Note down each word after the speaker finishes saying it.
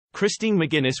Christine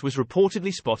McGuinness was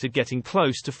reportedly spotted getting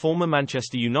close to former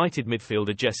Manchester United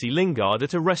midfielder Jesse Lingard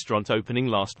at a restaurant opening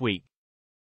last week.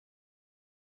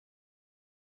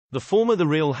 The former The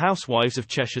Real Housewives of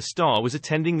Cheshire star was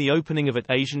attending the opening of an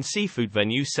Asian seafood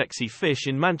venue Sexy Fish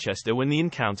in Manchester when the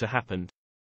encounter happened.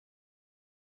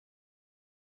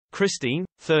 Christine,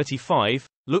 35,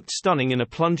 looked stunning in a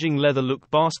plunging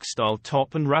leather-look Basque-style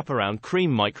top and wraparound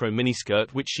cream micro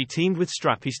miniskirt which she teamed with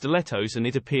strappy stilettos, and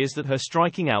it appears that her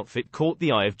striking outfit caught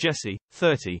the eye of Jesse,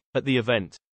 30, at the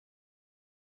event.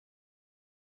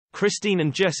 Christine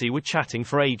and Jesse were chatting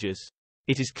for ages.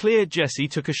 It is clear Jesse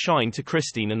took a shine to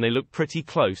Christine and they look pretty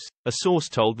close, a source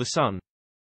told The Sun.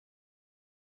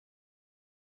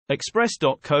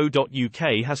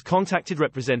 Express.co.uk has contacted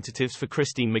representatives for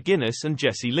Christine McGuinness and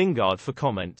Jesse Lingard for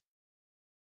comment.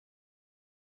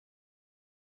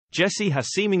 Jesse has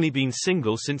seemingly been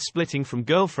single since splitting from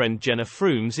girlfriend Jenna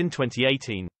Froomes in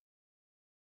 2018.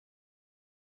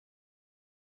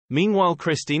 Meanwhile,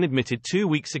 Christine admitted 2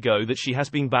 weeks ago that she has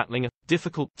been battling a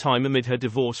difficult time amid her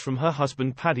divorce from her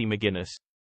husband Paddy McGuinness.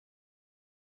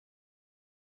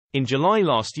 In July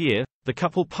last year, the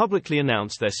couple publicly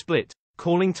announced their split,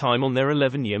 calling time on their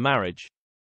 11-year marriage.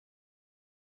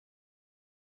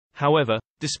 However,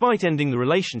 despite ending the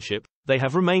relationship, they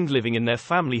have remained living in their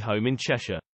family home in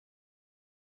Cheshire.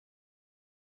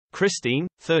 Christine,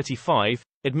 35,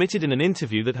 admitted in an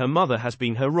interview that her mother has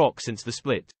been her rock since the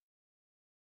split.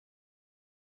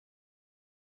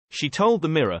 She told the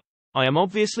Mirror, "I am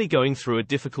obviously going through a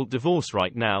difficult divorce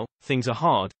right now, things are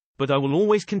hard, but I will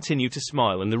always continue to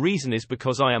smile, and the reason is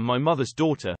because I am my mother's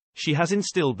daughter, she has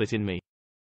instilled that in me.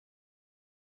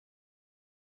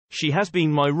 She has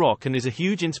been my rock and is a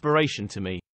huge inspiration to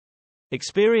me.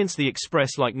 Experience the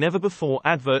Express like never before,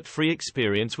 advert-free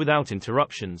experience without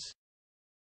interruptions.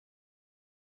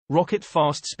 Rocket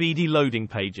fast speedy loading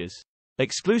pages.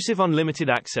 Exclusive unlimited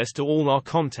access to all our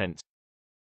content.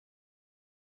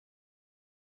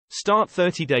 Start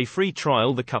 30-day free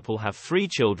trial." The couple have 3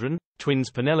 children,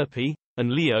 twins Penelope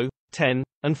and Leo, 10,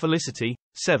 and Felicity,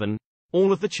 7.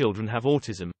 All of the children have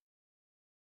autism.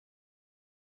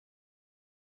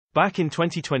 Back in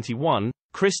 2021,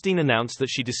 Christine announced that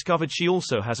she discovered she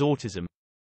also has autism.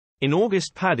 In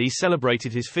August, Paddy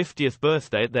celebrated his 50th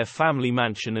birthday at their family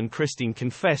mansion, and Christine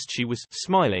confessed she was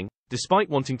smiling, despite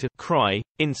wanting to cry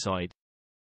inside.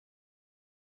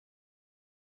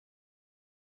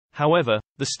 However,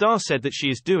 the star said that she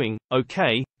is doing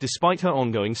okay, despite her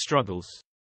ongoing struggles.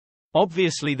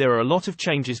 "Obviously there are a lot of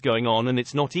changes going on and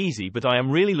it's not easy, but I am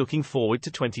really looking forward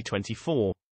to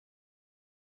 2024.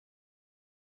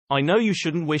 I know you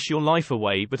shouldn't wish your life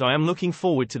away, but I am looking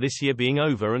forward to this year being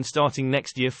over and starting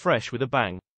next year fresh with a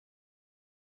bang.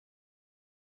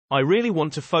 I really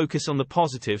want to focus on the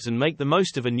positives and make the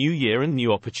most of a new year and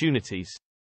new opportunities."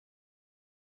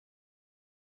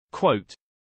 Quote,